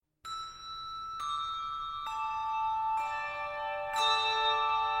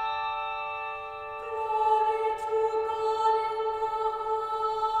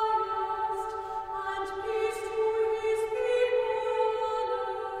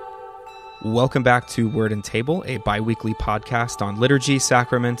Welcome back to Word and Table, a bi-weekly podcast on liturgy,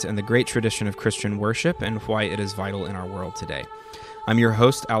 sacrament, and the great tradition of Christian worship and why it is vital in our world today. I'm your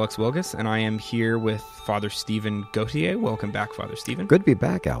host, Alex Wilgus, and I am here with Father Stephen Gauthier. Welcome back, Father Stephen. Good to be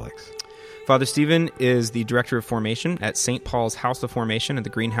back, Alex. Father Stephen is the Director of Formation at St. Paul's House of Formation and the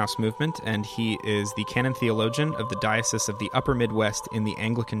Greenhouse Movement, and he is the Canon Theologian of the Diocese of the Upper Midwest in the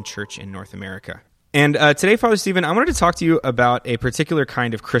Anglican Church in North America. And today, Father Stephen, I wanted to talk to you about a particular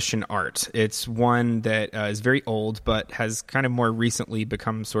kind of Christian art. It's one that is very old, but has kind of more recently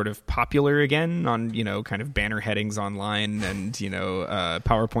become sort of popular again on, kind of banner headings online and,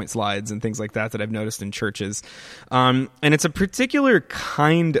 PowerPoint slides and things like that I've noticed in churches. And it's a particular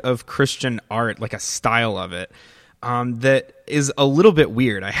kind of Christian art, like a style of it, that is a little bit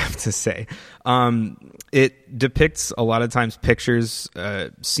weird, I have to say. It depicts a lot of times pictures,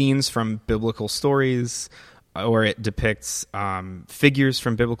 scenes from biblical stories, or it depicts figures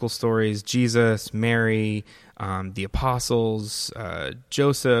from biblical stories, Jesus, Mary, the apostles,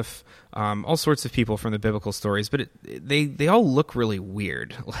 Joseph, all sorts of people from the biblical stories, but they all look really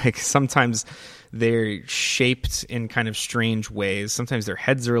weird. Like sometimes they're shaped in kind of strange ways. Sometimes their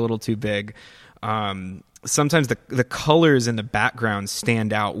heads are a little too big. Sometimes the colors in the background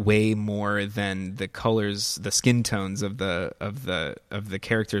stand out way more than the colors, the skin tones of the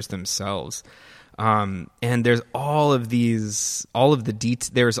characters themselves. And there's all these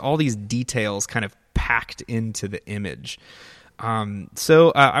details kind of packed into the image.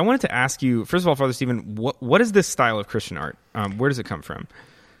 So I wanted to ask you, first of all, Father Stephen, what is this style of Christian art? Where does it come from?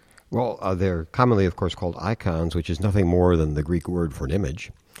 Well, they're commonly, of course, called icons, which is nothing more than the Greek word for an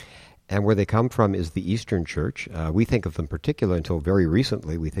image. And where they come from is the Eastern Church. We think of them particular until very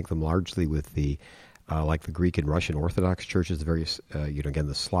recently. We think them largely with the like the Greek and Russian Orthodox churches, the various, again,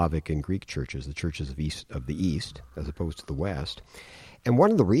 the Slavic and Greek churches, the churches of the East, as opposed to the West. And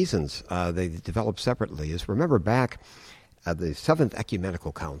one of the reasons they developed separately is, remember back at the Seventh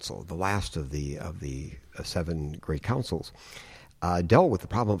Ecumenical Council, the last of the seven great councils, dealt with the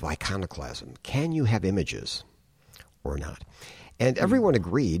problem of iconoclasm. Can you have images or not? And everyone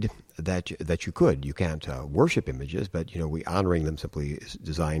agreed that you could. You can't worship images, but we honoring them simply is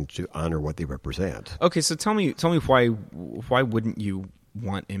designed to honor what they represent. Okay, so tell me why wouldn't you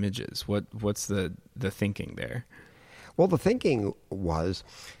want images? What's the thinking there? Well, the thinking was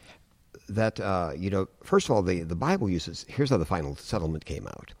that first of all, the Bible uses. Here's how the final settlement came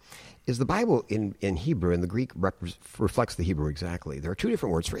out: is the Bible in Hebrew, and the Greek reflects the Hebrew exactly. There are two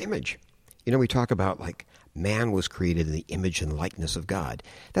different words for image. We talk about like man was created in the image and likeness of God.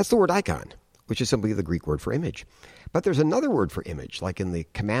 That's the word icon, which is simply the Greek word for image. But there's another word for image, like in the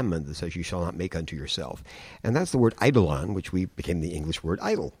commandment that says you shall not make unto yourself. And that's the word eidolon, which became the English word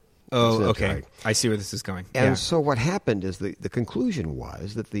idol. Oh, okay. Right. I see where this is going. And so what happened is the conclusion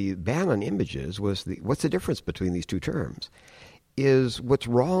was that the ban on images was what's the difference between these two terms? Is what's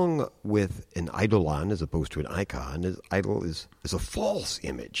wrong with an eidolon as opposed to an icon is idol is a false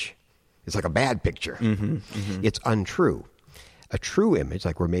image. It's like a bad picture. Mm-hmm, mm-hmm. It's untrue. A true image,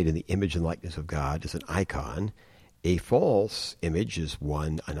 like we're made in the image and likeness of God, is an icon. A false image is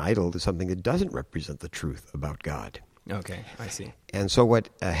an idol is something that doesn't represent the truth about God. Okay, I see. And so what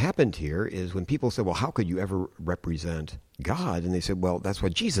happened here is when people said, well, how could you ever represent God? And they said, well, that's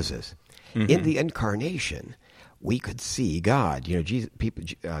what Jesus is. Mm-hmm. In the incarnation, we could see God.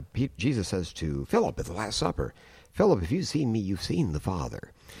 Jesus says to Philip at the Last Supper, Philip, if you've seen me, you've seen the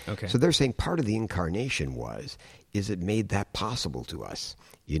Father. Okay. So they're saying part of the incarnation is it made that possible to us,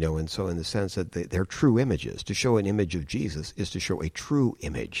 and so in the sense that they're true images. To show an image of Jesus is to show a true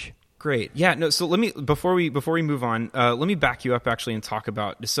image. Great. Yeah. No. So before we move on, let me back you up actually and talk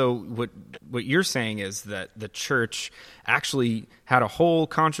about. So what you're saying is that the church actually had a whole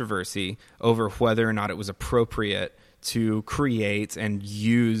controversy over whether or not it was appropriate to create and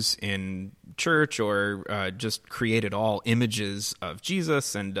use in church or just create at all images of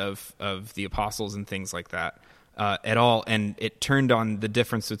Jesus and of the apostles and things like that at all. And it turned on the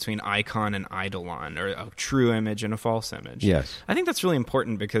difference between icon and eidolon, or a true image and a false image. Yes. I think that's really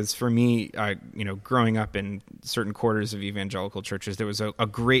important because for me, growing up in certain quarters of evangelical churches, there was a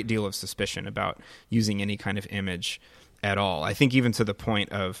great deal of suspicion about using any kind of image at all. I think even to the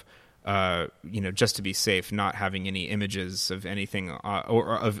point of just to be safe, not having any images of anything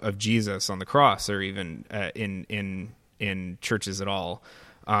or of Jesus on the cross, or even in churches at all.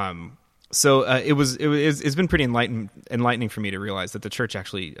 So it's been pretty enlightening for me to realize that the church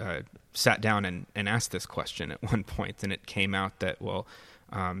actually sat down and asked this question at one point, and it came out that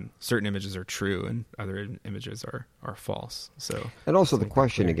certain images are true and other images are false. So, and also the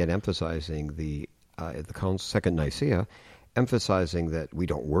question again, emphasizing the Second Nicaea, emphasizing that we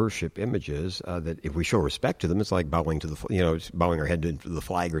don't worship images, that if we show respect to them, it's like bowing to bowing our head to the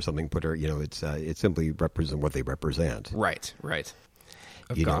flag or something. It simply represents what they represent. Right.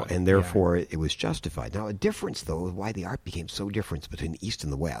 And therefore it was justified. Now, a difference, though, why the art became so different between the East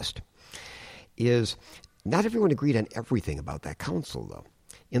and the West is not everyone agreed on everything about that council, though.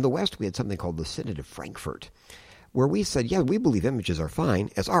 In the West, we had something called the Synod of Frankfurt, where we said, yeah, we believe images are fine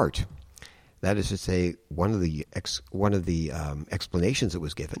as art. That is to say, one of the explanations that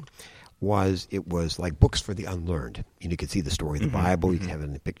was given was it was like books for the unlearned. You could see the story of the Bible. You could have it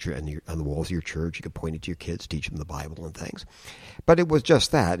in a picture on the walls of your church. You could point it to your kids, teach them the Bible and things. But it was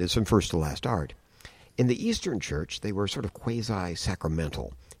just that. It's from first to last art. In the Eastern Church, they were sort of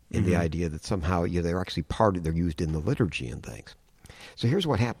quasi-sacramental in the idea that somehow they're actually they're used in the liturgy and things. So here's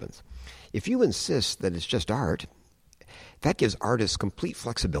what happens. If you insist that it's just art, that gives artists complete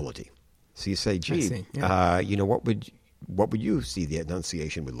flexibility. So you say, gee, what would you see the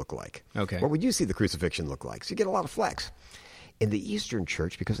Annunciation would look like? Okay. What would you see the crucifixion look like? So you get a lot of flex. In the Eastern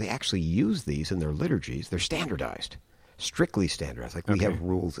Church, because they actually use these in their liturgies, they're standardized, strictly standardized. Like we have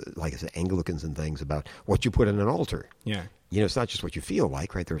rules, like I said, Anglicans and things about what you put on an altar. Yeah. It's not just what you feel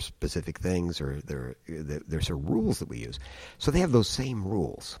like, right? There are specific things, or there's sort of rules that we use. So they have those same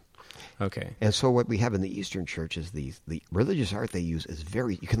rules. Okay. And so what we have in the Eastern Church is the religious art they use is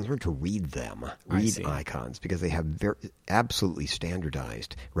you can learn to read them, read icons, because they have absolutely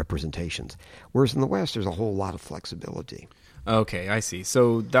standardized representations. Whereas in the West, there's a whole lot of flexibility. Okay, I see.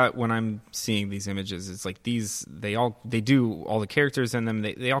 So that when I'm seeing these images, it's like they do all the characters in them.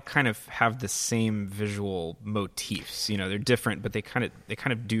 They all kind of have the same visual motifs. They're different, but they kind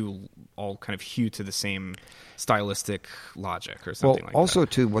of do all kind of hew to the same stylistic logic or something like that. Also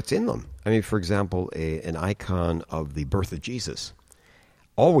to what's in them. I mean, for example, an icon of the birth of Jesus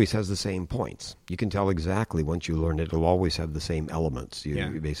always has the same points. You can tell exactly once you learn it. It'll always have the same elements.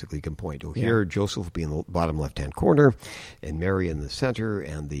 You basically can point to here. Joseph will be in the bottom left-hand corner, and Mary in the center,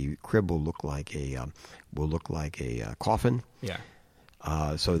 and the crib will look like a coffin. Yeah.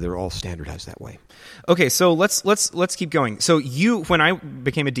 So they're all standardized that way. Okay, so let's keep going. So when I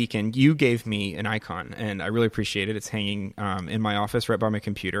became a deacon, you gave me an icon, and I really appreciate it. It's hanging in my office right by my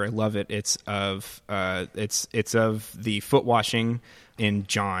computer. I love it. It's of the foot washing in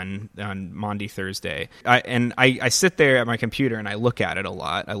John on Maundy Thursday. I sit there at my computer and I look at it a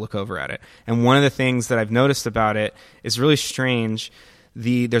lot. I look over at it, and one of the things that I've noticed about it is really strange.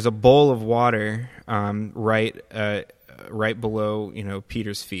 There's a bowl of water right below,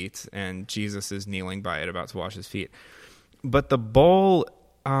 Peter's feet, and Jesus is kneeling by it, about to wash his feet. But the bowl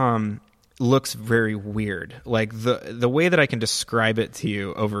looks very weird. Like the way that I can describe it to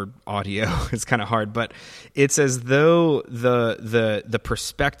you over audio is kind of hard, but it's as though the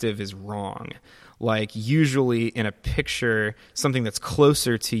perspective is wrong. Like usually in a picture, something that's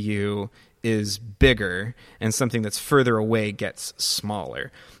closer to you is bigger, and something that's further away gets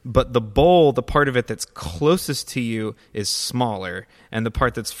smaller. But the bowl, the part of it that's closest to you, is smaller, and the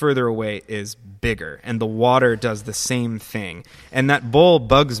part that's further away is bigger. And the water does the same thing. And that bowl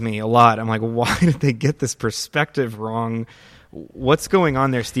bugs me a lot. I'm like, why did they get this perspective wrong? What's going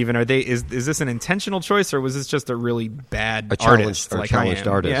on there, Stephen? Is this an intentional choice, or was this just a really bad artist? Challenged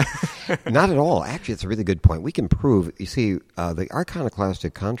artist. Yeah. Not at all. Actually, it's a really good point. We can prove, you see, the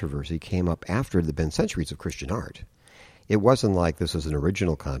iconoclastic controversy came up after there had been centuries of Christian art. It wasn't like this was an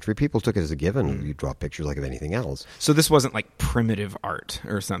original controversy. People took it as a given. You draw pictures like of anything else. So this wasn't like primitive art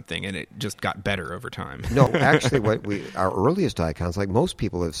or something, and it just got better over time. No, actually, our earliest icons, like most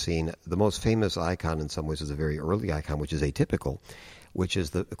people have seen, the most famous icon in some ways is a very early icon, which is atypical, which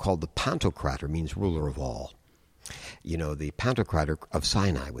is called the Pantocrator, means ruler of all. The Pantocrator of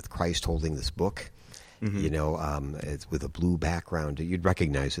Sinai, with Christ holding this book. It's with a blue background. You'd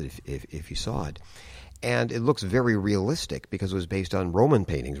recognize it if you saw it. And it looks very realistic because it was based on Roman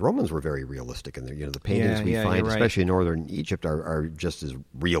paintings. Romans were very realistic, and the paintings we find, especially in northern Egypt, are just as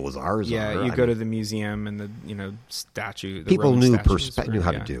real as ours are. Yeah, you go to the museum and the statue. People knew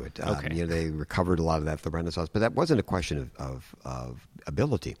how to do it. Okay. They recovered a lot of that at the Renaissance, but that wasn't a question of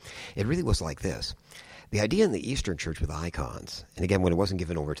ability. It really was like this. The idea in the Eastern Church with icons, and again, when it wasn't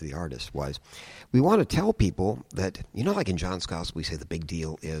given over to the artist, was we want to tell people that, like in John's Gospel, we say the big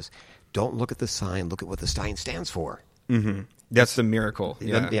deal is don't look at the sign, look at what the sign stands for. Mm-hmm. That's the miracle.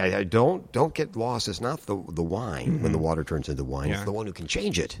 Yeah. Don't get lost. It's not the wine when the water turns into wine. Yeah. It's the one who can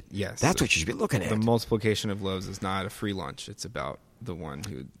change it. Yes. That's what you should be looking at. The multiplication of loaves is not a free lunch. It's about the one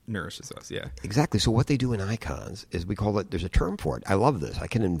who nourishes us. Yeah. Exactly. So what they do in icons is we call it, there's a term for it. I love this. I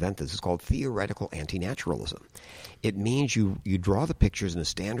can invent this. It's called theoretical anti-naturalism. It means you draw the pictures in a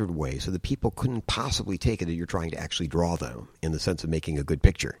standard way so that people couldn't possibly take it that you're trying to actually draw them in the sense of making a good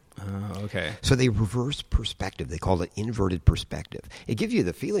picture. Oh, okay. So they reverse perspective. They call it inverted perspective. It gives you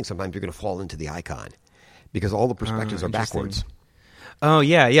the feeling sometimes you're going to fall into the icon because all the perspectives are backwards. Oh,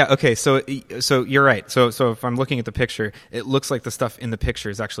 yeah. Okay, so you're right. So if I'm looking at the picture, it looks like the stuff in the picture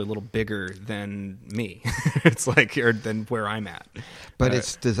is actually a little bigger than me. It's like, or than where I'm at. But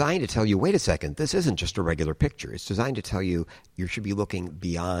it's designed to tell you, wait a second, this isn't just a regular picture. It's designed to tell you should be looking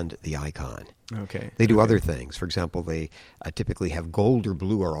beyond the icon. Okay. They do other things. For example, they typically have gold or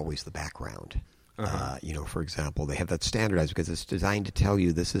blue are always the background. For example, they have that standardized because it's designed to tell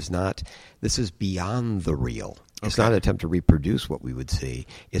you this is beyond the real. It's not an attempt to reproduce what we would see.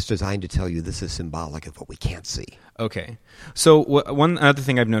 It's designed to tell you this is symbolic of what we can't see. Okay. So one other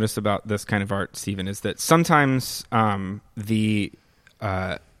thing I've noticed about this kind of art, Stephen, is that sometimes the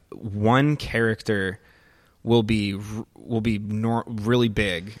one character will be really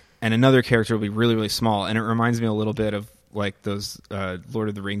big, and another character will be really, really small. And it reminds me a little bit of like those Lord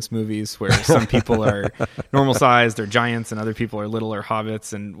of the Rings movies where some people are normal sized or giants and other people are little or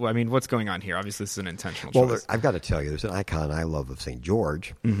hobbits. And I mean, what's going on here? Obviously, this is an intentional choice. Well, I've got to tell you, there's an icon I love of St.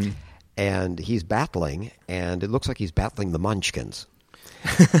 George, and he's battling, and it looks like he's battling the Munchkins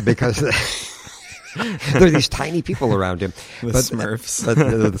because there are these tiny people around him. Smurfs.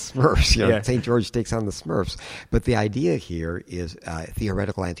 The Smurfs. Yeah. St. George takes on the Smurfs. But the idea here is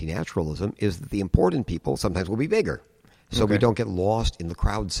theoretical anti-naturalism is that the important people sometimes will be bigger. So we don't get lost in the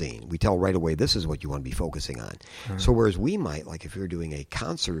crowd scene. We tell right away, this is what you want to be focusing on. So whereas we might, like if you're doing a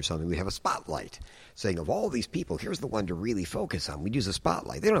concert or something, we have a spotlight saying of all these people, here's the one to really focus on. We'd use a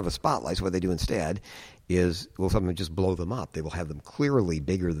spotlight. They don't have a spotlight, so what they do instead is we'll sometimes just blow them up. They will have them clearly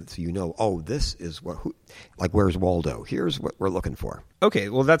bigger so you know, oh, this is like Where's Waldo? Here's what we're looking for. Okay,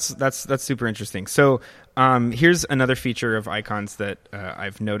 well that's super interesting. So here's another feature of icons that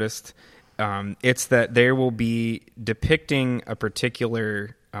I've noticed. It's that there will be depicting a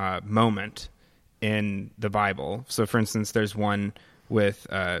particular moment in the Bible. So, for instance, there's one with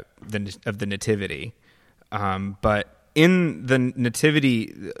the Nativity, but in the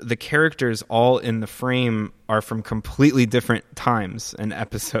Nativity, the characters all in the frame are from completely different times and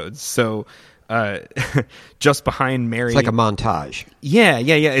episodes. So, just behind Mary, it's like a montage. Yeah.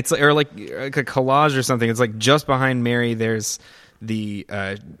 It's like a collage or something. It's like just behind Mary, there's the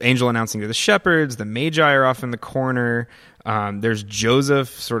angel announcing to the shepherds. The Magi are off in the corner. There's Joseph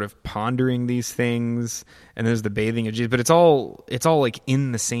sort of pondering these things, and there's the bathing of Jesus. But it's all like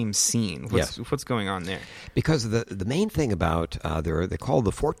in the same scene. What's going on there? Because the main thing about they're called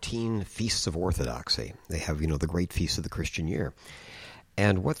the 14 Feasts of Orthodoxy. They have the great feasts of the Christian year,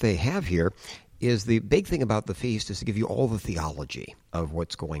 and what they have here is the big thing about the feast is to give you all the theology of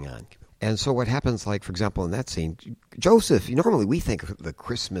what's going on. And so what happens, like, for example, in that scene, Joseph, normally we think of the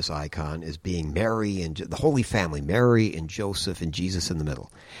Christmas icon as being Mary and the Holy Family, Mary and Joseph and Jesus in the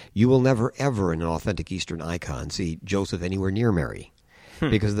middle. You will never, ever in an authentic Eastern icon see Joseph anywhere near Mary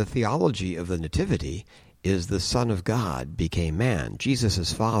because the theology of the Nativity is the Son of God became man.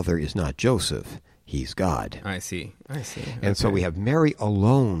 Jesus' father is not Joseph. He's God. I see. And so we have Mary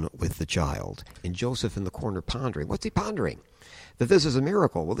alone with the child and Joseph in the corner pondering. What's he pondering? That this is a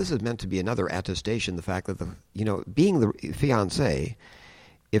miracle. Well, this is meant to be another attestation, the fact that, being the fiancé,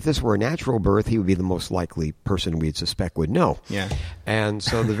 if this were a natural birth, he would be the most likely person we'd suspect would know. Yeah. And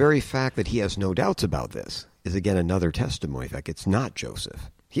so the very fact that he has no doubts about this is, again, another testimony. In fact, it's not Joseph.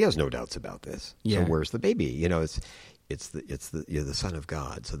 He has no doubts about this. Yeah. So where's the baby? It's the Son of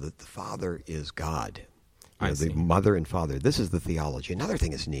God. So that the Father is God. The mother and father. This is the theology. Another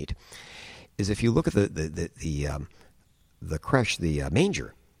thing that's neat is if you look at the creche, the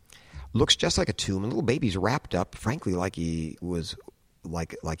manger, looks just like a tomb, and little baby's wrapped up, frankly, like he was,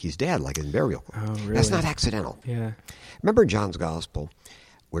 like he's dead, like in burial. Oh, really? That's not accidental. Yeah. Remember in John's Gospel,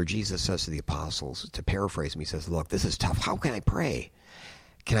 where Jesus says to the apostles, to paraphrase him, he says, "Look, this is tough. How can I pray?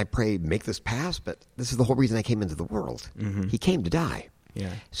 Can I pray, make this pass? But this is the whole reason I came into the world. Mm-hmm. He came to die."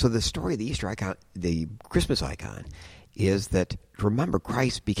 Yeah. So the story of the Easter icon, the Christmas icon, is that, remember,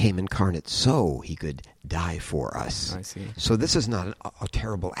 Christ became incarnate so he could die for us. I see. So this is not a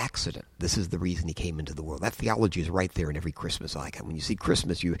terrible accident. This is the reason he came into the world. That theology is right there in every Christmas icon. When you see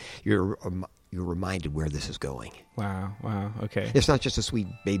Christmas, you're reminded where this is going. Wow, okay. It's not just a sweet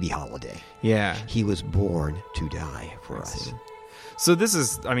baby holiday. Yeah. He was born to die for us. See. So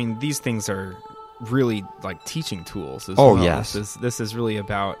these things are really like teaching tools as well. Yes. This is really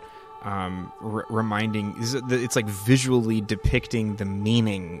about reminding. It's like visually depicting the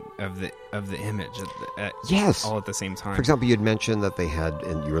meaning of the image. Yes, all at the same time. For example, you'd mentioned that they had,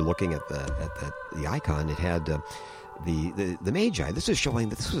 and you were looking at the icon. It had the Magi. This is showing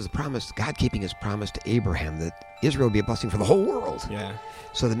that this was a promise, God keeping His promise to Abraham that Israel would be a blessing for the whole world. Yeah.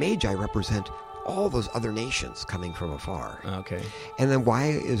 So the Magi represent all those other nations coming from afar. Okay. And then why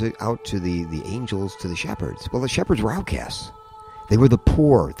is it out to the angels to the shepherds? Well, the shepherds were outcasts. They were the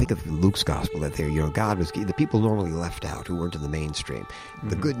poor. Think of Luke's gospel that God was the people normally left out who weren't in the mainstream. Mm-hmm.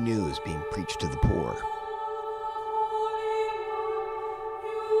 The good news being preached to the poor.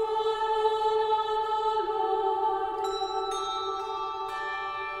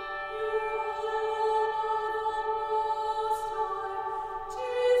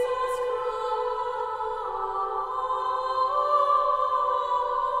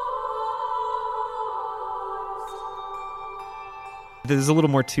 There's a little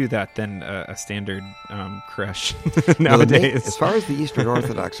more to that than a standard creche nowadays. Well, as far as the Eastern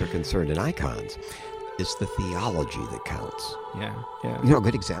Orthodox are concerned in icons, it's the theology that counts. Yeah, yeah. You know, a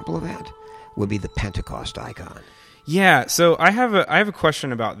good example of that would be the Pentecost icon. Yeah, so I have a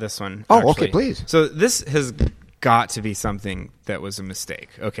question about this one. Oh, actually. Okay, please. So this has got to be something that was a mistake.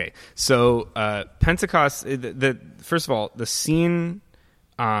 Okay, so Pentecost. First of all, the scene.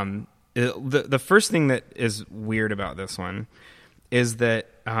 The first thing that is weird about this one is that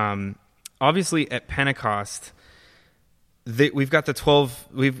obviously at Pentecost we've got the 12,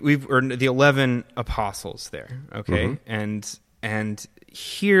 or the 11 apostles there, okay, mm-hmm. and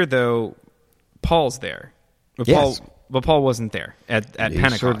here though Paul's there, yes. But Paul wasn't there at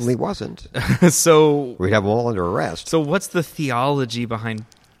Pentecost. He certainly wasn't. So we'd have them all under arrest. So what's the theology behind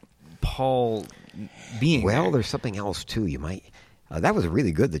Paul being well, there? There's something else too. You might. That was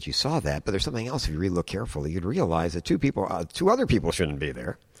really good that you saw that, but there's something else. If you really look carefully, you'd realize that two other people shouldn't be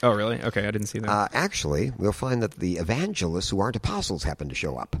there. Oh, really? Okay, I didn't see that. Actually, we'll find that the evangelists who aren't apostles happen to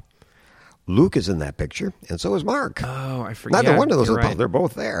show up. Luke is in that picture, and so is Mark. Oh, I forget. Neither one of those apostles. Right. They're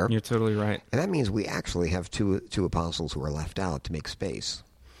both there. You're totally right. And that means we actually have two apostles who are left out to make space.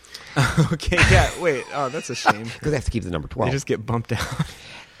 Okay, yeah, wait. Oh, that's a shame. Because they have to keep the number 12. They just get bumped out.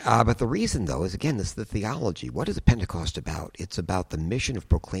 But the reason, though, is, again, this is the theology. What is Pentecost about? It's about the mission of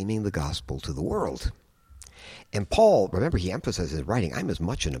proclaiming the gospel to the world. And Paul, remember, he emphasizes in writing, I'm as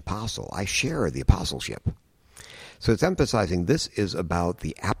much an apostle. I share the apostleship. So it's emphasizing this is about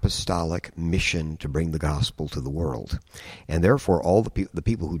the apostolic mission to bring the gospel to the world. And therefore, all the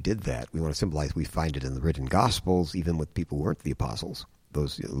people who did that, we want to symbolize, we find it in the written gospels, even with people who weren't the apostles,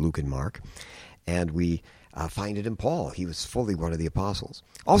 those Luke and Mark. And we find it in Paul. He was fully one of the apostles.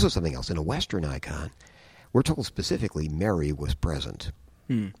 Also something else, in a Western icon, we're told specifically Mary was present.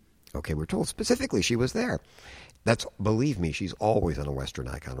 Okay, we're told specifically she was there. Believe me, she's always on a Western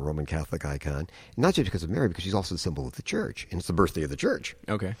icon, a Roman Catholic icon. Not just because of Mary, because she's also the symbol of the church, and it's the birthday of the church.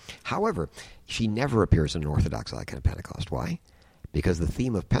 Okay. However, she never appears in an Orthodox icon of Pentecost. Why? Because the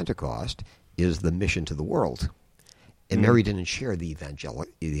theme of Pentecost is the mission to the world. And Mary didn't share the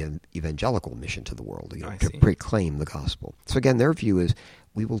evangelical mission to the world, to proclaim the gospel. So again, their view is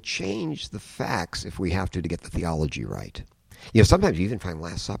we will change the facts if we have to get the theology right. Sometimes you even find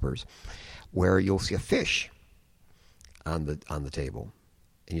Last Suppers where you'll see a fish on the table,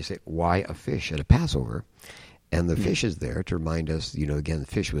 and you say, "Why a fish at a Passover?" And the fish is there to remind us, again, the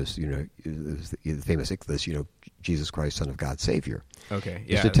fish was, the famous ichthus, Jesus Christ, Son of God, Savior. Okay,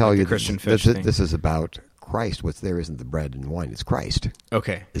 yeah, to tell you Christian fish thing. This is about Christ. What's there isn't the bread and wine; it's Christ.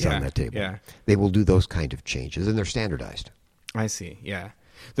 Okay, is on that table. Yeah, they will do those kind of changes, and they're standardized. I see. Yeah,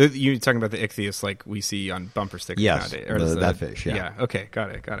 you're talking about the ichthyos like we see on bumper stickers nowadays. Yes, that fish. Yeah. Yeah. Okay,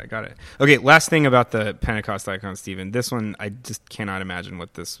 got it. Okay, last thing about the Pentecost icon, Stephen. This one, I just cannot imagine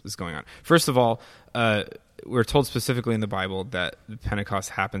what this is going on. First of all, we're told specifically in the Bible that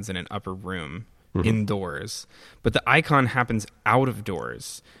Pentecost happens in an upper room, indoors, but the icon happens out of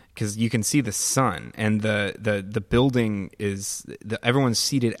doors. Because you can see the sun, and the building is everyone's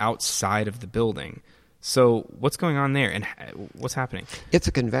seated outside of the building. So what's going on there, and what's happening? It's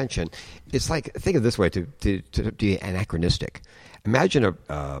a convention. It's like, think of it this way to be anachronistic. Imagine a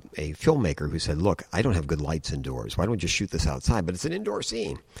filmmaker who said, "Look, I don't have good lights indoors. Why don't we just shoot this outside?" But it's an indoor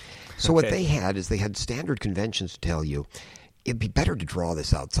scene. So what they had is they had standard conventions to tell you it'd be better to draw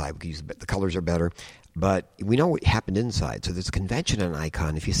this outside because the colors are better. But we know what happened inside. So there's a convention on an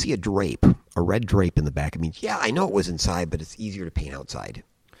icon. If you see a red drape in the back, it means, yeah, I know it was inside, but it's easier to paint outside.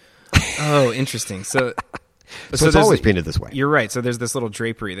 Oh, interesting. So So it's always painted this way. You're right. So there's this little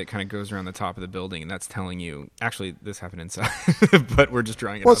drapery that kind of goes around the top of the building, and that's telling you, actually, this happened inside, but we're just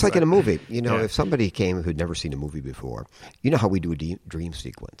drawing it Well, it's outside. like in a movie. You know, Yeah. if somebody came who'd never seen a movie before, you know how we do a dream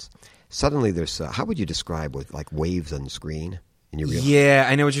sequence. Suddenly there's, how would you describe with like waves on screen? In your real Yeah,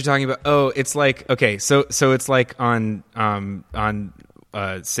 I know what you're talking about. Oh, it's like, okay, so it's like on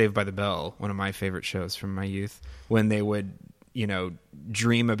Saved by the Bell, one of my favorite shows from my youth, when they would,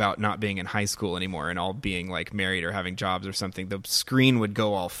 dream about not being in high school anymore and all being like married or having jobs or something. The screen would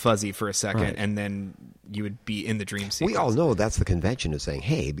go all fuzzy for a second, Right. and then you would be in the dream sequence. We all know that's the convention of saying,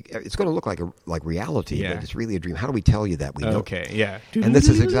 hey, it's going to look like reality, Yeah. but it's really a dream. How do we tell you that? We know. Okay, yeah. And this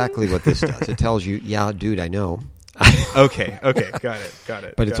is exactly what this does. It tells you, yeah, dude, I know. Okay, got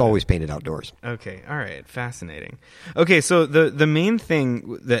it. But it's always painted outdoors. Okay, all right, fascinating. Okay, so the main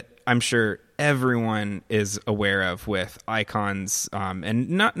thing that I'm sure everyone is aware of with icons, and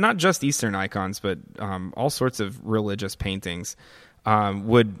not just Eastern icons, but all sorts of religious paintings,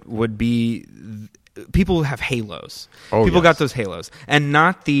 would be people who have halos. Oh, People yes. got those halos, and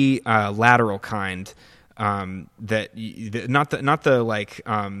not the lateral kind. Not the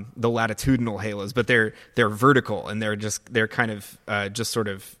latitudinal halos, but they're vertical, and they're kind of just sort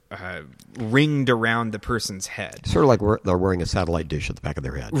of ringed around the person's head. Sort of like they're wearing a satellite dish at the back of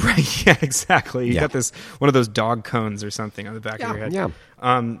their head. Right? Yeah, exactly. You Yeah. got this one of those dog cones or something on the back of your head. Yeah.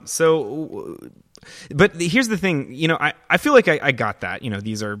 But here's the thing. I feel like I got that.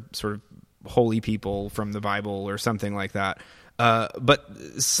 These are sort of holy people from the Bible or something like that. But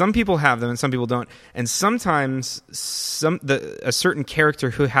some people have them and some people don't. And sometimes a certain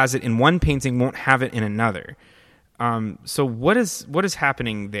character who has it in one painting won't have it in another. So what is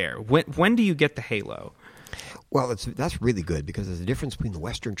happening there? When do you get the halo? Well, that's really good because there's a difference between the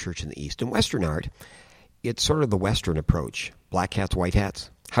Western church and the East. In Western art, it's sort of the Western approach. Black hats, white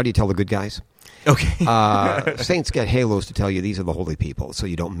hats. How do you tell the good guys? Okay. Saints get halos to tell you these are the holy people, so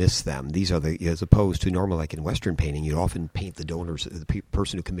you don't miss them. These are as opposed to normally like in Western painting, you'd often paint the donors, the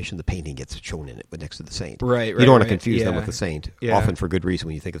person who commissioned the painting gets shown in it, but next to the saint. Right. You don't want to right. confuse them Yeah. with the saint, Yeah. often for good reason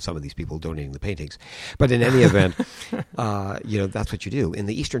when you think of some of these people donating the paintings. But in any event, that's what you do. In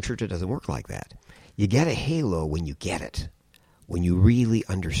the Eastern church, it doesn't work like that. You get a halo when you get it, when you really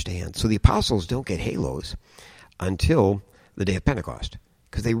understand. So the apostles don't get halos until the day of Pentecost,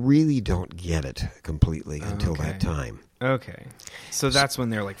 because they really don't get it completely until Okay. that time. Okay. So that's when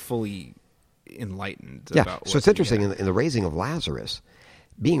they're like fully enlightened. Yeah. About So it's interesting in the raising of Lazarus,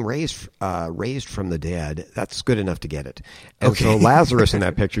 being raised from the dead. That's good enough to get it. And Okay. so Lazarus in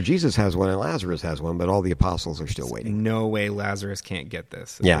that picture, Jesus has one and Lazarus has one, but all the apostles are still waiting. No way Lazarus can't get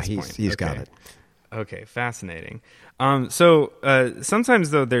this. At Yeah, this point. he's got Okay. it. Okay, fascinating. So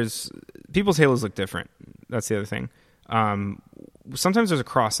sometimes though, people's halos look different. That's the other thing. Sometimes there's a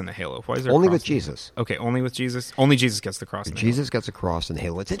cross in the halo. Why is there Only a cross with Jesus. Okay, only with Jesus. Only Jesus gets the cross. In the Jesus gets a cross in the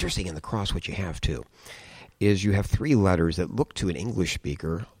halo. What's interesting in the cross, what you have too, is you have three letters that look to an English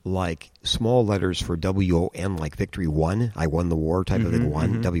speaker like small letters for W-O-N, like victory won, I won the war type of thing,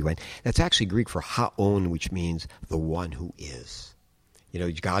 won, W-N. That's actually Greek for ha'on, which means the one who is.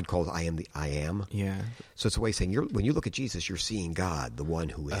 God calls I am the I am. Yeah. So it's a way of saying when you look at Jesus, you're seeing God, the one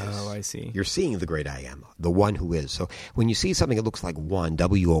who is. Oh, I see. You're seeing the great I am, the one who is. So when you see something that looks like one,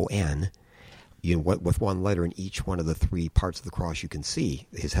 W-O-N, with one letter in each one of the three parts of the cross, you can see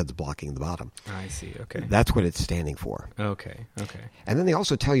his head's blocking the bottom. I see. Okay. That's what it's standing for. Okay. And then they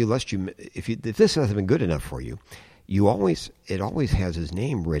also tell you, if this hasn't been good enough for you, it always has his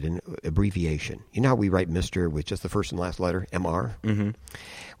name written, abbreviation. You know how we write Mr. with just the first and last letter, M-R? Mm-hmm.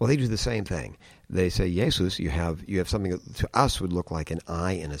 Well, they do the same thing. They say, Jesus, you have something that to us would look like an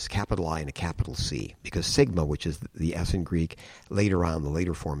I and a capital I and a capital C, because sigma, which is the S in Greek, later on, the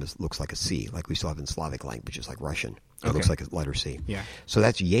later form looks like a C, like we still have in Slavic languages like Russian. It looks like a letter C. Yeah. So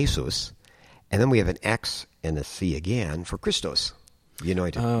that's Jesus. And then we have an X and a C again for Christos,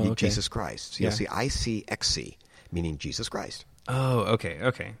 okay. Jesus Christ. So Yeah. you'll see ICXC, meaning Jesus Christ. Oh,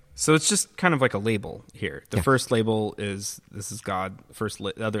 okay. So it's just kind of like a label here. The first label is this is God.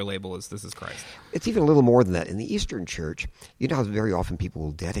 The other label is this is Christ. It's even a little more than that. In the Eastern Church, you know how very often people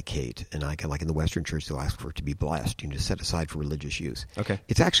will dedicate an icon, like in the Western Church, they'll ask for it to be blessed, to set aside for religious use. Okay.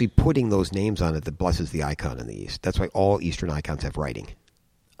 It's actually putting those names on it that blesses the icon in the East. That's why all Eastern icons have writing.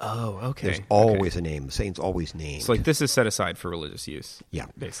 Oh, okay. There's always a name. The saint's always named. So like this is set aside for religious use. Yeah.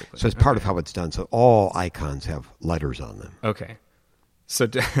 Basically. So it's part of how it's done. So all icons have letters on them. Okay. So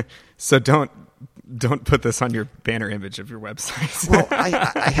don't put this on your banner image of your website. Well,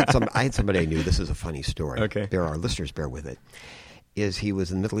 I had somebody I knew. This is a funny story. Okay. There are listeners, bear with it. He was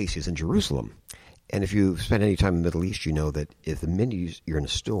in the Middle East. He was in Jerusalem. And if you've spent any time in the Middle East, you know that if the minute you're in a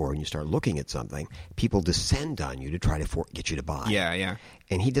store and you start looking at something, people descend on you to try to get you to buy. Yeah.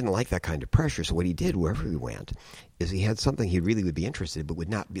 And he didn't like that kind of pressure. So what he did wherever he went is he had something he really would be interested in but would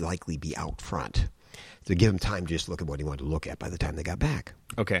not be likely be out front. To give him time to just look at what he wanted to look at by the time they got back.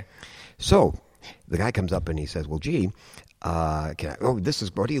 Okay. So the guy comes up and he says, well, gee, what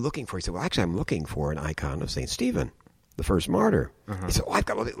are you looking for? He said, well, actually, I'm looking for an icon of St. Stephen, the first martyr. He said,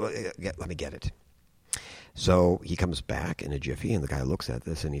 let me get it. So he comes back in a jiffy, and the guy looks at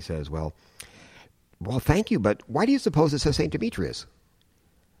this, and he says, well, thank you, but why do you suppose it says St. Demetrius?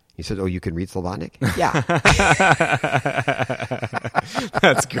 He said, oh, you can read Slavonic? Yeah.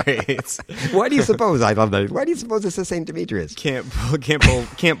 That's great. Why do you suppose? I love that. Why do you suppose it says St. Demetrius? Can't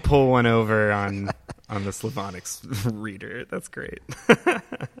pull one over on the Slavonics reader. That's great.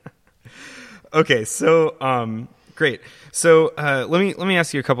 Okay, so great. So let me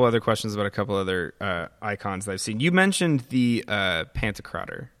ask you a couple other questions about a couple other icons that I've seen. You mentioned the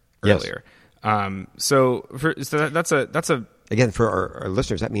Pantocrator earlier. Yes. So that's a Again, for our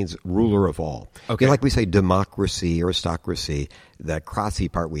listeners, that means ruler of all. Okay. You know, like we say democracy, aristocracy, that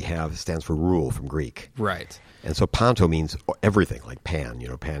krasi part we have stands for rule from Greek. right. And so panto means everything, like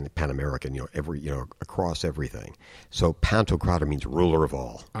Pan-American, across everything. So Pantocrator means ruler of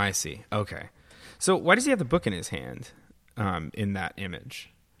all. I see. Okay. So why does he have the book in his hand in that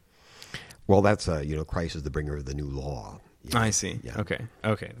image? Well, that's, Christ is the bringer of the new law. I see. Yeah.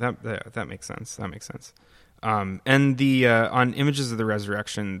 Okay. That makes sense. And the on images of the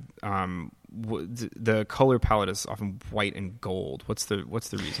resurrection, the color palette is often white and gold. What's the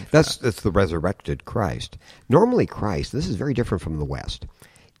reason for that? That's the resurrected Christ. Normally Christ, this is very different from the West.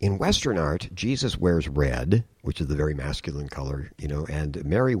 In Western art, Jesus wears red, which is the very masculine color, and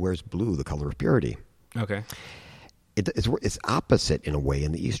Mary wears blue, the color of purity. Okay. It's opposite in a way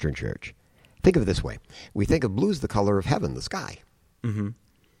in the Eastern Church. Think of it this way. We think of blue as the color of heaven, the sky. Mm-hmm.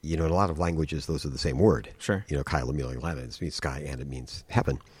 In a lot of languages, those are the same word. Sure. Kaila Latin, it means sky and it means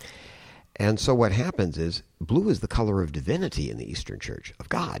heaven. And so what happens is blue is the color of divinity in the Eastern Church, of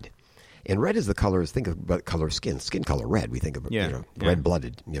God. And red is the color, think of color of skin color red. We think of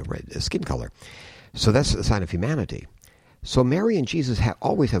red-blooded, red skin color. So that's the sign of humanity. So Mary and Jesus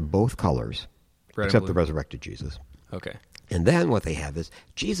always have both colors, Red except and the blue. resurrected Jesus. Okay. And then what they have is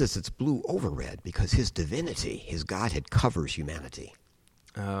Jesus, it's blue over red because his divinity, his Godhead covers humanity.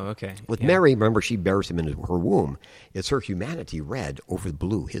 Oh, okay. With Mary, remember, she bears him in her womb. It's her humanity red over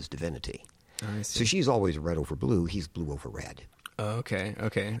blue, his divinity. I see. So she's always red over blue. He's blue over red. Oh, okay.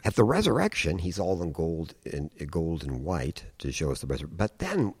 At the resurrection, he's all in gold and white to show us the resurrection. But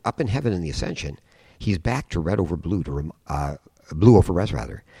then up in heaven in the ascension, he's back to red over blue, blue over red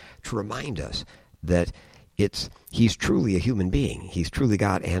rather, to remind us that he's truly a human being. He's truly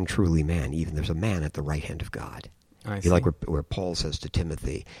God and truly man. Even there's a man at the right hand of God. I see. Like where Paul says to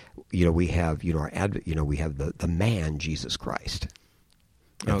Timothy, we have we have the man Jesus Christ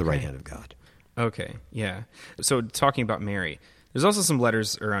at the right hand of God. Okay, yeah. So talking about Mary, there's also some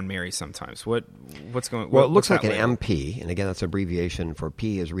letters around Mary sometimes. What's going? Well, it looks what's like an label? MP, and again, that's an abbreviation for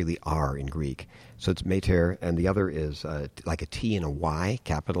P is really R in Greek. So it's Mater, and the other is like a T and a Y,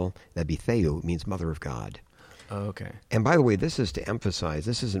 capital. That'd be Theou, means Mother of God. Oh, okay. And by the way, this is to emphasize,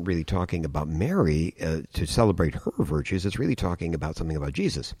 this isn't really talking about Mary to celebrate her virtues. It's really talking about something about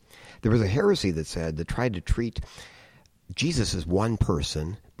Jesus. There was a heresy that tried to treat Jesus as one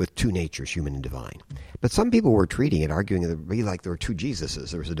person with two natures, human and divine. But some people were treating it, arguing that really like there were two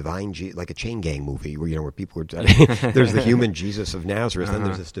Jesuses. There was a divine, like a Chain Gang movie where people were, there's the human Jesus of Nazareth, and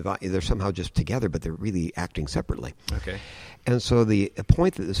there's this divine, they're somehow just together, but they're really acting separately. Okay. And so the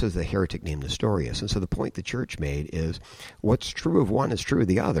point that this is the heretic named Nestorius, and so the point the church made is what's true of one is true of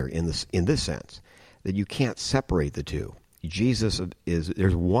the other in this sense, that you can't separate the two. Jesus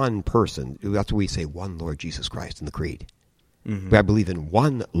there's one person. That's what we say, one Lord Jesus Christ in the Creed. Mm-hmm. I believe in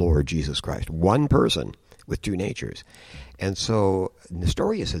one Lord Jesus Christ, one person with two natures. And so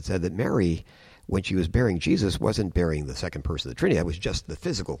Nestorius had said that Mary, when she was bearing Jesus, wasn't bearing the second person of the Trinity. That was just the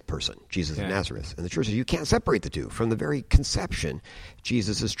physical person, Jesus of Nazareth. And the church says you can't separate the two. From the very conception,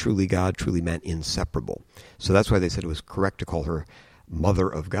 Jesus is truly God, truly man, inseparable. So that's why they said it was correct to call her Mother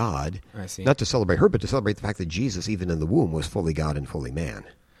of God. I see. Not to celebrate her, but to celebrate the fact that Jesus, even in the womb, was fully God and fully man.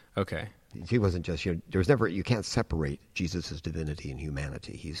 Okay. He wasn't just, you can't separate Jesus' divinity and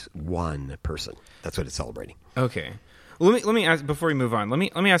humanity. He's one person. That's what it's celebrating. Okay. Well, let me ask, before we move on, let me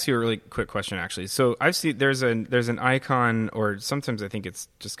ask you a really quick question, actually. So I've seen there's an icon, or sometimes I think it's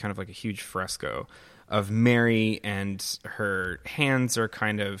just kind of like a huge fresco of Mary, and her hands are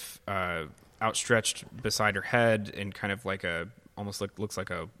kind of outstretched beside her head, and kind of like looks like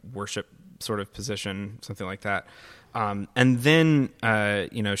a worship sort of position, something like that. And then,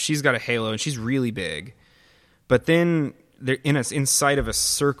 she's got a halo and she's really big. But then they're inside of a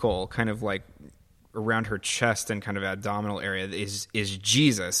circle, kind of like around her chest and kind of abdominal area is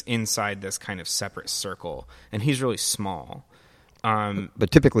Jesus inside this kind of separate circle. And he's really small.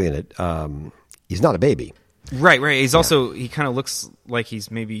 But typically in it, he's not a baby. Right. He's also, he kind of looks like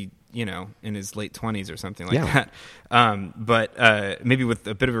he's maybe, in his late 20s or something like that. But maybe with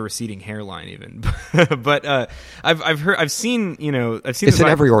a bit of a receding hairline even. But I've seen It's in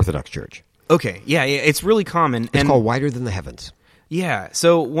every Orthodox church. Okay. Yeah. It's really common. It's called Wider Than the Heavens. Yeah.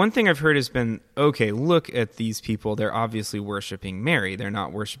 So one thing I've heard has been, okay, look at these people. They're obviously worshiping Mary. They're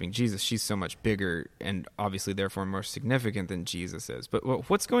not worshiping Jesus. She's so much bigger and obviously therefore more significant than Jesus is. But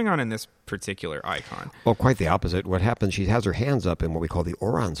what's going on in this particular icon? Well, quite the opposite. What happens, she has her hands up in what we call the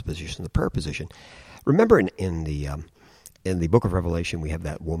orans position, the prayer position. Remember in the book of Revelation, we have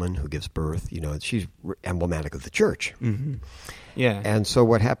that woman who gives birth. She's emblematic of the church. Mm-hmm. Yeah. And so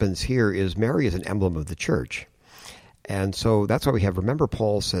what happens here is Mary is an emblem of the church. And so that's why we have, remember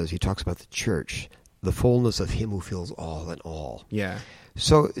Paul says, he talks about the church, the fullness of him who fills all in all. Yeah.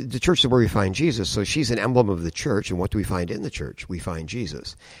 So the church is where we find Jesus. So she's an emblem of the church. And what do we find in the church? We find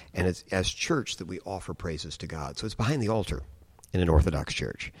Jesus. And it's as church that we offer praises to God. So it's behind the altar in an Orthodox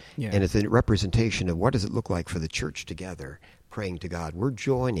church. Yeah. And it's a representation of what does it look like for the church together praying to God. We're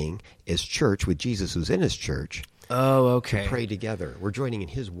joining as church with Jesus who's in his church. Oh, okay. To pray together. We're joining in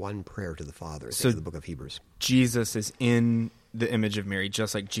his one prayer to the Father at the end of the book of Hebrews. Jesus is in the image of Mary,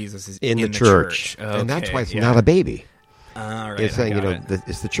 just like Jesus is in the church. Okay, and that's why it's not a baby. All right, it's saying,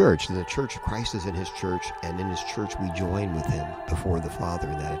 it's the church. And the church, Christ is in his church, and in his church we join with him before the Father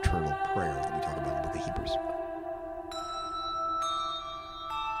in that eternal prayer that we talk about in the book of Hebrews.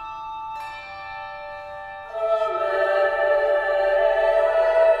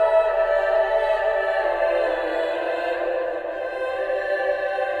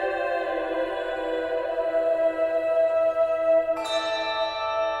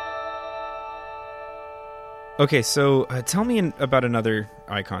 Okay, so tell me about another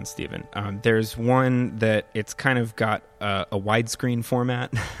icon, Stephen. There's one that it's kind of got a widescreen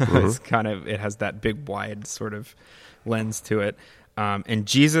format. Mm-hmm. It has that big wide sort of lens to it, and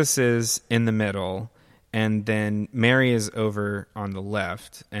Jesus is in the middle, and then Mary is over on the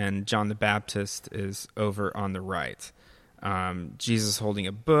left, and John the Baptist is over on the right. Jesus holding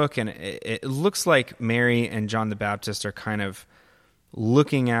a book, and it looks like Mary and John the Baptist are kind of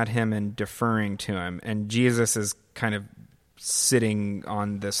looking at him and deferring to him, and Jesus is kind of sitting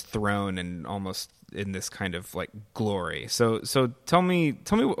on this throne and almost in this kind of like glory. So tell me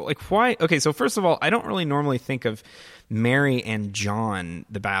like why. Okay, so first of all, I don't really normally think of Mary and John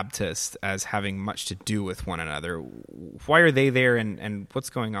the Baptist as having much to do with one another. Why are they there, and what's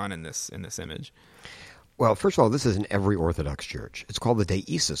going on in this image? Well, first of all, this is in every Orthodox church. It's called the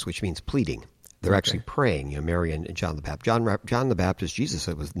Deesis, which means pleading. They're actually praying, Mary and John the Baptist. John the Baptist, Jesus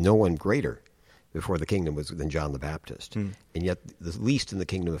said, was no one greater before the kingdom than John the Baptist. And yet the least in the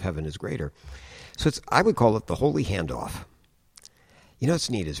kingdom of heaven is greater. So I would call it the holy handoff.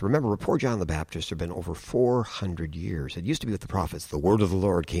 What's neat is, remember, before John the Baptist, there have been over 400 years. It used to be with the prophets. The word of the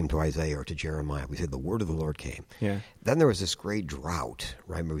Lord came to Isaiah or to Jeremiah. We said the word of the Lord came. Yeah. Then there was this great drought,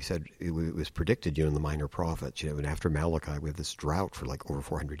 right? We said it was predicted, in the minor prophets. And after Malachi, we have this drought for like over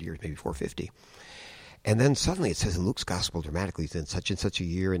 400 years, maybe 450. And then suddenly it says in Luke's gospel dramatically, it's in such and such a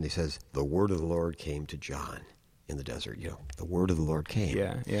year, and it says, the word of the Lord came to John in the desert. The word of the Lord came.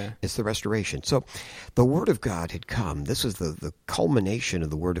 Yeah. It's the restoration. So the word of God had come. This was the culmination of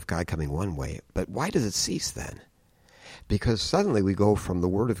the word of God coming one way. But why does it cease then? Because suddenly we go from the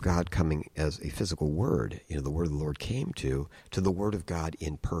word of God coming as a physical word, the word of the Lord came to the word of God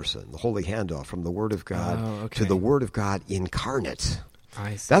in person. The holy handoff from the word of God to the word of God incarnate.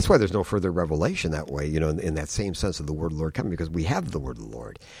 I see. That's why there's no further revelation that way, in that same sense of the word of the Lord coming, because we have the word of the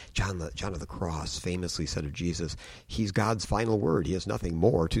Lord. John of the Cross famously said of Jesus, he's God's final word. He has nothing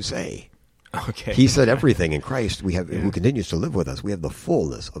more to say. Okay. He said everything in Christ. We have who continues to live with us. We have the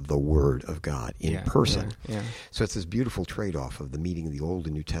fullness of the word of God in person. Yeah. So it's this beautiful trade-off of the meeting of the Old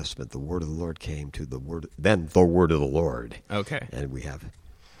and New Testament. The word of the Lord came to the word of the Lord. Okay. And we have.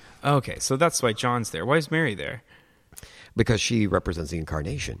 Okay, so that's why John's there. Why is Mary there? Because she represents the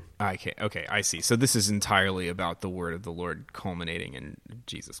incarnation. Okay, I see. So this is entirely about the word of the Lord culminating in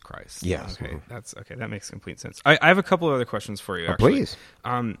Jesus Christ. Yes. Okay, that makes complete sense. I have a couple of other questions for you, actually. Please.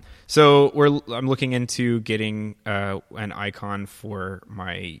 So I'm looking into getting an icon for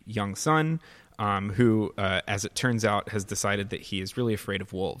my young son. who, as it turns out, has decided that he is really afraid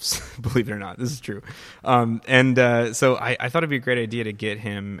of wolves. Believe it or not, this is true. So I thought it'd be a great idea to get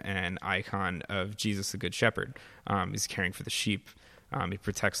him an icon of Jesus, the Good Shepherd. He's caring for the sheep. He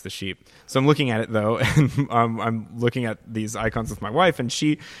protects the sheep. So I'm looking at it, though, and I'm looking at these icons with my wife, and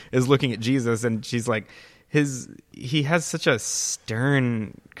she is looking at Jesus, and she's like, he has such a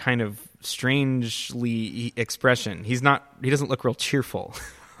stern kind of strangely expression. He doesn't look real cheerful.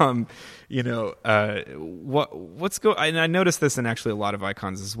 And I noticed this in actually a lot of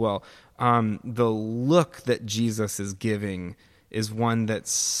icons as well. The look that Jesus is giving is one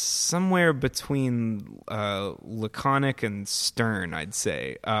that's somewhere between laconic and stern, I'd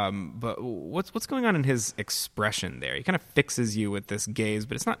say. But what's going on in his expression there? He kind of fixes you with this gaze,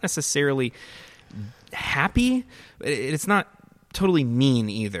 but it's not necessarily happy. It's not totally mean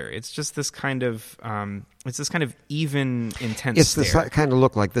either. It's just this kind of even, intense It's stare. this kind of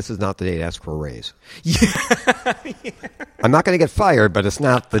look like this is not the day to ask for a raise. Yeah. I'm not going to get fired, but it's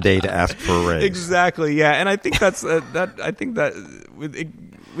not the day to ask for a raise. Exactly. Yeah, and I think that's I think that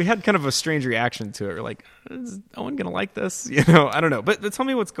we had kind of a strange reaction to it. We're like, is Owen going to like this? I don't know. But tell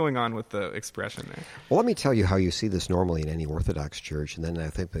me what's going on with the expression there. Well, let me tell you how you see this normally in any Orthodox church, and then I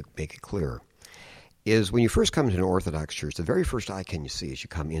think that make it clearer. Is when you first come to an Orthodox church, the very first icon you see as you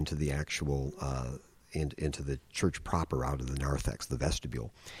come into the actual into the church proper, out of the narthex, the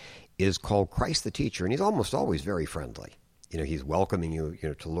vestibule, is called Christ the Teacher, and he's almost always very friendly. He's welcoming you,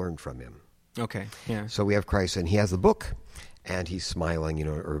 to learn from him. Okay, yeah. So we have Christ, and he has the book, and he's smiling,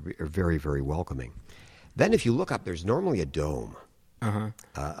 or very, very welcoming. Then if you look up, there's normally a dome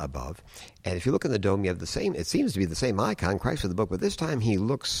above, and if you look in the dome, you have the same, it seems to be the same icon, Christ with the book, but this time he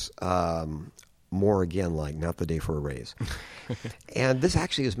looks more again like not the day for a raise. And this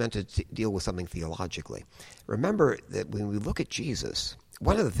actually is meant to deal with something theologically. Remember that when we look at Jesus,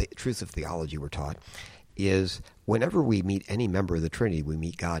 one of the truths of theology we're taught is whenever we meet any member of the Trinity, we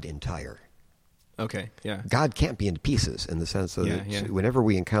meet God entire. Okay, yeah. God can't be in pieces in the sense that whenever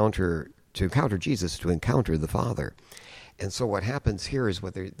we encounter Jesus, to encounter the Father. And so what happens here is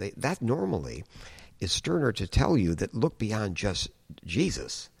that normally is sterner to tell you that look beyond just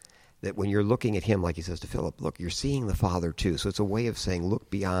Jesus. That when you're looking at him, like he says to Philip, look, you're seeing the Father too. So it's a way of saying,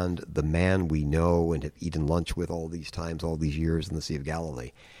 look beyond the man we know and have eaten lunch with all these times, all these years in the Sea of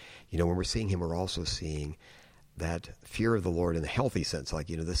Galilee. When we're seeing him, we're also seeing that fear of the Lord in a healthy sense. Like,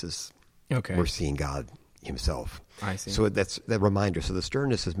 this is, we're seeing God himself. I see. So that's that reminder. So the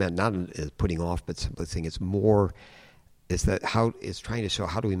sternness is meant not as putting off, but simply saying it's more, is that how it's trying to show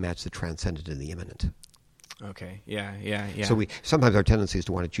how do we match the transcendent and the immanent. Okay. Yeah. So sometimes our tendency is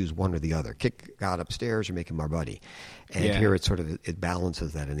to want to choose one or the other, kick God upstairs or make him our buddy. And here it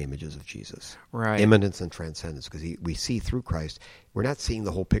balances that in the images of Jesus. Right. Immanence and transcendence, because we see through Christ. We're not seeing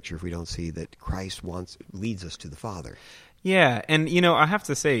the whole picture if we don't see that Christ leads us to the Father. Yeah, and I have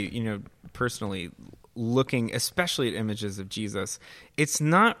to say, personally, looking especially at images of Jesus, it's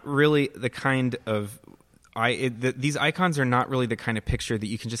not really the kind of these icons are not really the kind of picture that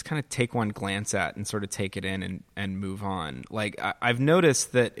you can just kind of take one glance at and sort of take it in and move on. Like I've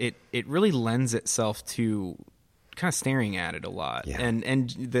noticed that it really lends itself to kind of staring at it a lot. Yeah.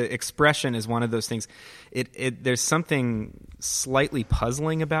 And the expression is one of those things. There's something slightly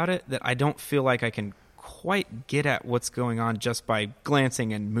puzzling about it that I don't feel like I can quite get at what's going on just by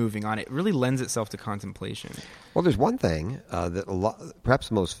glancing and moving on. It really lends itself to contemplation. Well, there's one thing that perhaps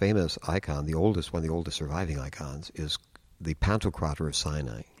the most famous icon, one of the oldest surviving icons, is the Pantocrator of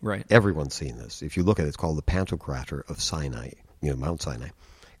Sinai. Right. Everyone's seen this. If you look at it, it's called the Pantocrator of Sinai, Mount Sinai,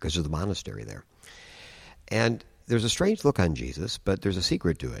 because there's a monastery there. And there's a strange look on Jesus, but there's a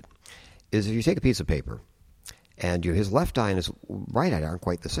secret to it. Is if you take a piece of paper, and his left eye and his right eye aren't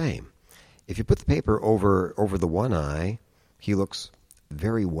quite the same. If you put the paper over the one eye, he looks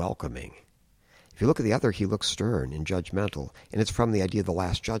very welcoming. If you look at the other, he looks stern and judgmental. And it's from the idea of the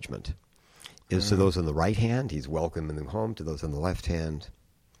Last Judgment. Is to those on the right hand, he's welcoming them home. To those on the left hand,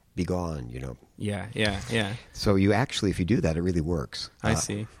 be gone, Yeah. So you actually, if you do that, it really works. I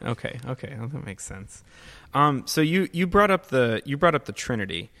see. Okay. Well, that makes sense. So you brought up the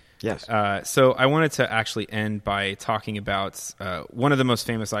Trinity. Yes. So I wanted to actually end by talking about one of the most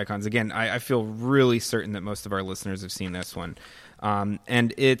famous icons. Again, I feel really certain that most of our listeners have seen this one,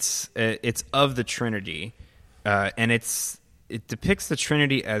 and it's of the Trinity, and it depicts the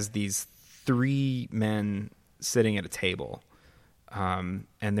Trinity as these three men sitting at a table, and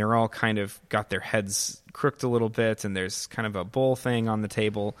they're all kind of got their heads crooked a little bit, and there's kind of a bowl thing on the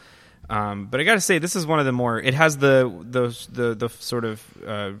table. But I got to say, this is one of the more. It has the sort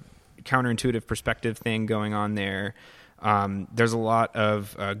of counterintuitive perspective thing going on there. There's a lot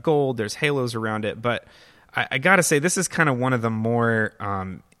of gold. There's halos around it, but I gotta say this is kind of one of the more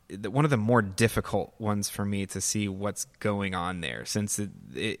difficult ones for me to see what's going on there, since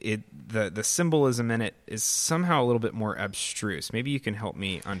the symbolism in it is somehow a little bit more abstruse. Maybe you can help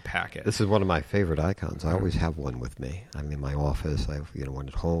me unpack it. This is one of my favorite icons. I always have one with me. I'm in my office. I have one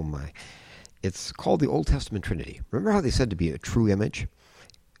at home. It's called the Old Testament Trinity. Remember how they said to be a true image?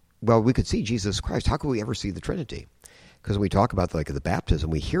 Well, we could see Jesus Christ. How could we ever see the Trinity? Because when we talk about the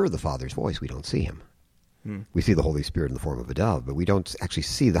baptism, we hear the Father's voice. We don't see him. We see the Holy Spirit in the form of a dove, but we don't actually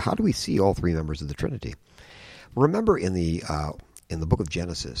see how do we see all three members of the Trinity? Remember in the book of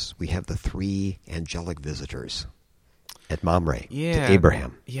Genesis, we have the three angelic visitors at Mamre to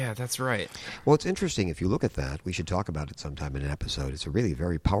Abraham. Yeah, that's right. Well, it's interesting. If you look at that, we should talk about it sometime in an episode. It's a really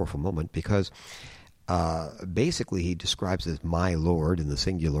very powerful moment because basically he describes it as my Lord in the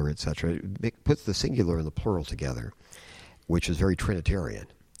singular, etc. It puts the singular and the plural together, which is very Trinitarian.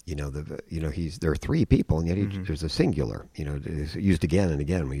 There are three people, and yet there's a singular. It's used again and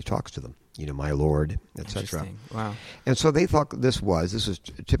again when he talks to them. My Lord, etc. Wow. And so they thought this was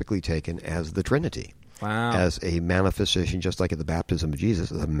typically taken as the Trinity. Wow. As a manifestation, just like at the baptism of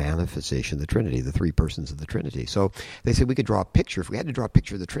Jesus, as a manifestation of the Trinity, the three persons of the Trinity. So they said we could draw a picture. If we had to draw a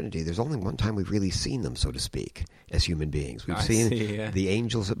picture of the Trinity, there's only one time we've really seen them, so to speak, as human beings. We've seen the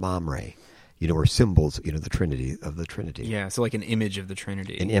angels at Mamre. Or symbols, the Trinity of the Trinity. Yeah, so like an image of the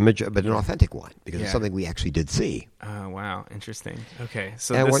Trinity. An image, but an authentic one, because it's something we actually did see. Oh, wow. Interesting. Okay,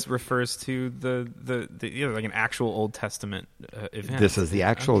 so this refers to the like an actual Old Testament event. This is the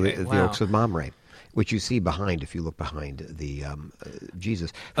actual, the Oaks of Mamre, which you see behind, if you look behind the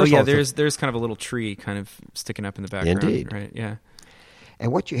Jesus. First there's kind of a little tree kind of sticking up in the background. Indeed. Right, yeah.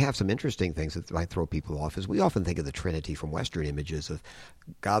 And what you have, some interesting things that might throw people off, is we often think of the Trinity from Western images of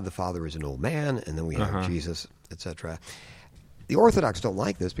God the Father is an old man, and then we have Jesus, etc. The Orthodox don't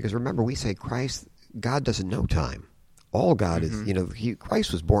like this because, remember, we say God doesn't know time. All God is,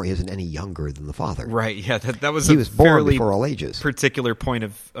 Christ was born, he isn't any younger than the Father. Right, yeah, that was he was born before all ages. Particular point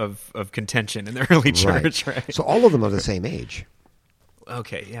of contention in the early church, right? So all of them are the same age.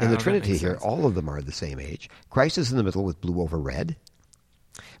 Okay, yeah. In the Trinity here, all of them are the same age. Christ is in the middle with blue over red.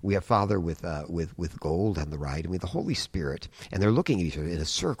 We have Father with gold on the right, and we have the Holy Spirit, and they're looking at each other in a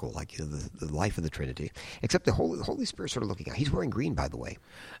circle, like the life of the Trinity. Except the Holy Spirit sort of looking out. He's wearing green, by the way.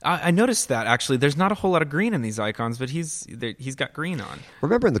 I noticed that actually. There's not a whole lot of green in these icons, but he's got green on.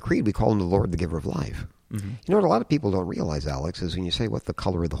 Remember, in the Creed, we call him the Lord, the Giver of Life. Mm-hmm. What a lot of people don't realize, Alex, is when you say what the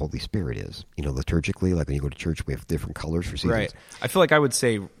color of the Holy Spirit is. Liturgically, like when you go to church, we have different colors for seasons. Right. I feel like I would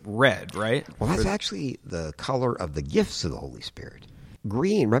say red, right? Well, that's actually the color of the gifts of the Holy Spirit.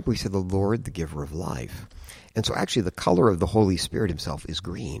 Green, remember we said the Lord, the Giver of Life. And so actually the color of the Holy Spirit himself is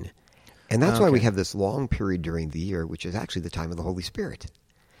green. And that's why we have this long period during the year, which is actually the time of the Holy Spirit.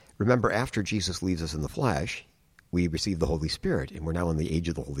 Remember, after Jesus leaves us in the flesh, we receive the Holy Spirit, and we're now in the age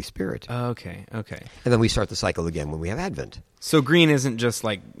of the Holy Spirit. Okay. And then we start the cycle again when we have Advent. So green isn't just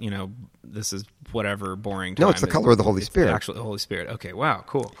like, this is whatever boring time. No, it's the color of the Holy Spirit. Actually, the Holy Spirit. Okay, wow,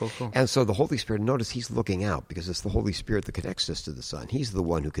 cool. And so the Holy Spirit, notice he's looking out, because it's the Holy Spirit that connects us to the Son. He's the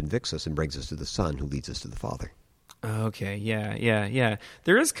one who convicts us and brings us to the Son, who leads us to the Father. Okay, yeah.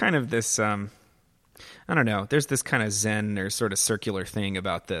 There is kind of this, I don't know, there's this kind of Zen or sort of circular thing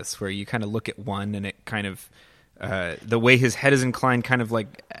about this, where you kind of look at one and it kind of, the way his head is inclined kind of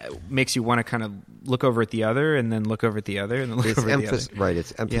like makes you want to kind of look over at the other and then look over at the other and then look over at the other. Right,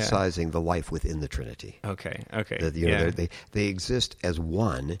 it's emphasizing the life within the Trinity. Okay. They exist as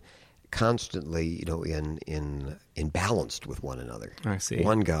one, constantly, in balanced with one another. I see.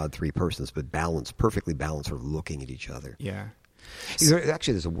 One God, three persons, but balanced, perfectly balanced, sort of looking at each other. Yeah.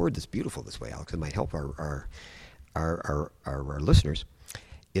 Actually, there's a word that's beautiful this way, Alex. It might help our listeners.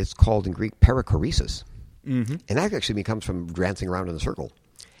 It's called in Greek perichoresis. Mm-hmm. And that actually comes from dancing around in a circle.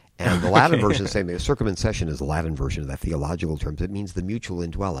 And the Latin version is the same. Circumcision is the Latin version of that theological term. It means the mutual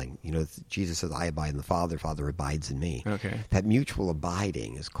indwelling. Jesus says, I abide in the Father, Father abides in me. Okay. That mutual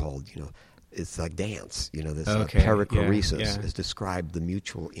abiding is called, it's like dance. This perichoresis is described the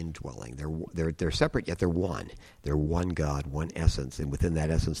mutual indwelling. They're separate, yet they're one. They're one God, one essence, and within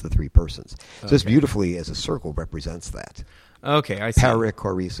that essence, the three persons. So this beautifully, as a circle, represents that. Okay, I see.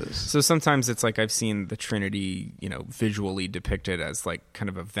 Perichoresis. So sometimes it's like I've seen the Trinity, visually depicted as like kind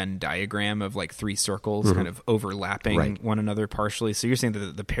of a Venn diagram of like three circles kind of overlapping one another partially. So you're saying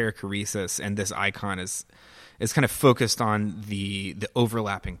that the perichoresis and this icon is kind of focused on the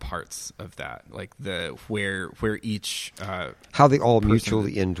overlapping parts of that, like where each how they all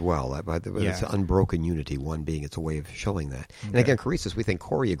mutually indwell. It's an unbroken unity. One being, it's a way of showing that. Okay. And again, choresis, we think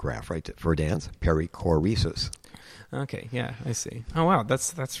choreograph, right? For dance, perichoresis. Okay, yeah, I see. Oh, wow,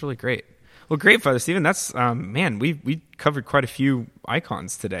 that's really great. Well, great, Father Stephen. That's man, we covered quite a few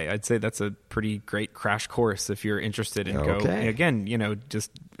icons today. I'd say that's a pretty great crash course if you're interested in go. And again,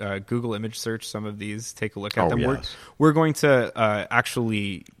 just Google image search some of these, take a look at them. Yes. We're going to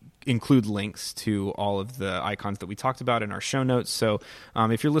actually include links to all of the icons that we talked about in our show notes. So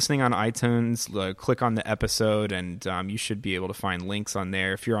if you're listening on iTunes, click on the episode, and you should be able to find links on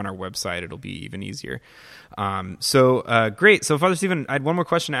there. If you're on our website, it'll be even easier. Great. So Father Stephen, I had one more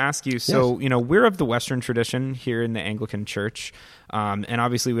question to ask you. So, yes. We're of the Western tradition here in the Anglican Church. And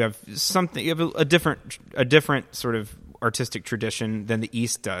obviously we have a different sort of artistic tradition than the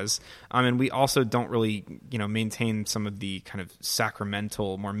East does. And we also don't really, maintain some of the kind of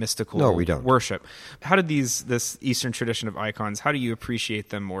sacramental, more mystical worship. How did this Eastern tradition of icons, how do you appreciate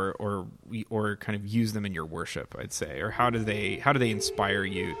them or kind of use them in your worship, I'd say? Or how do they inspire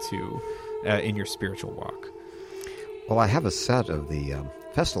you to in your spiritual walk? Well, I have a set of the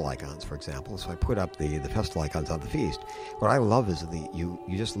festal icons, for example. So I put up the festal icons on the feast. What I love is you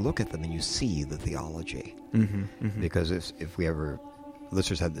just look at them and you see the theology. Mm-hmm, mm-hmm. Because if we ever,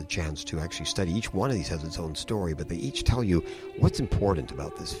 listeners had the chance to actually study, each one of these has its own story, but they each tell you what's important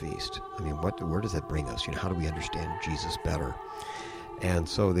about this feast. I mean, where does that bring us? How do we understand Jesus better? And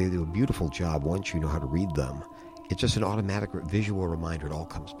so they do a beautiful job once you know how to read them. It's just an automatic visual reminder. It all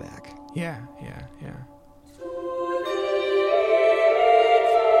comes back. Yeah.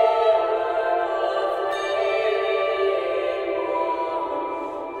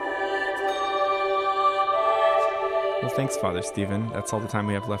 Well, thanks, Father Stephen. That's all the time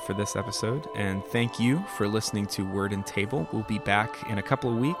we have left for this episode. And thank you for listening to Word and Table. We'll be back in a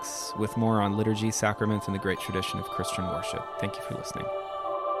couple of weeks with more on liturgy, sacrament, and the great tradition of Christian worship. Thank you for listening.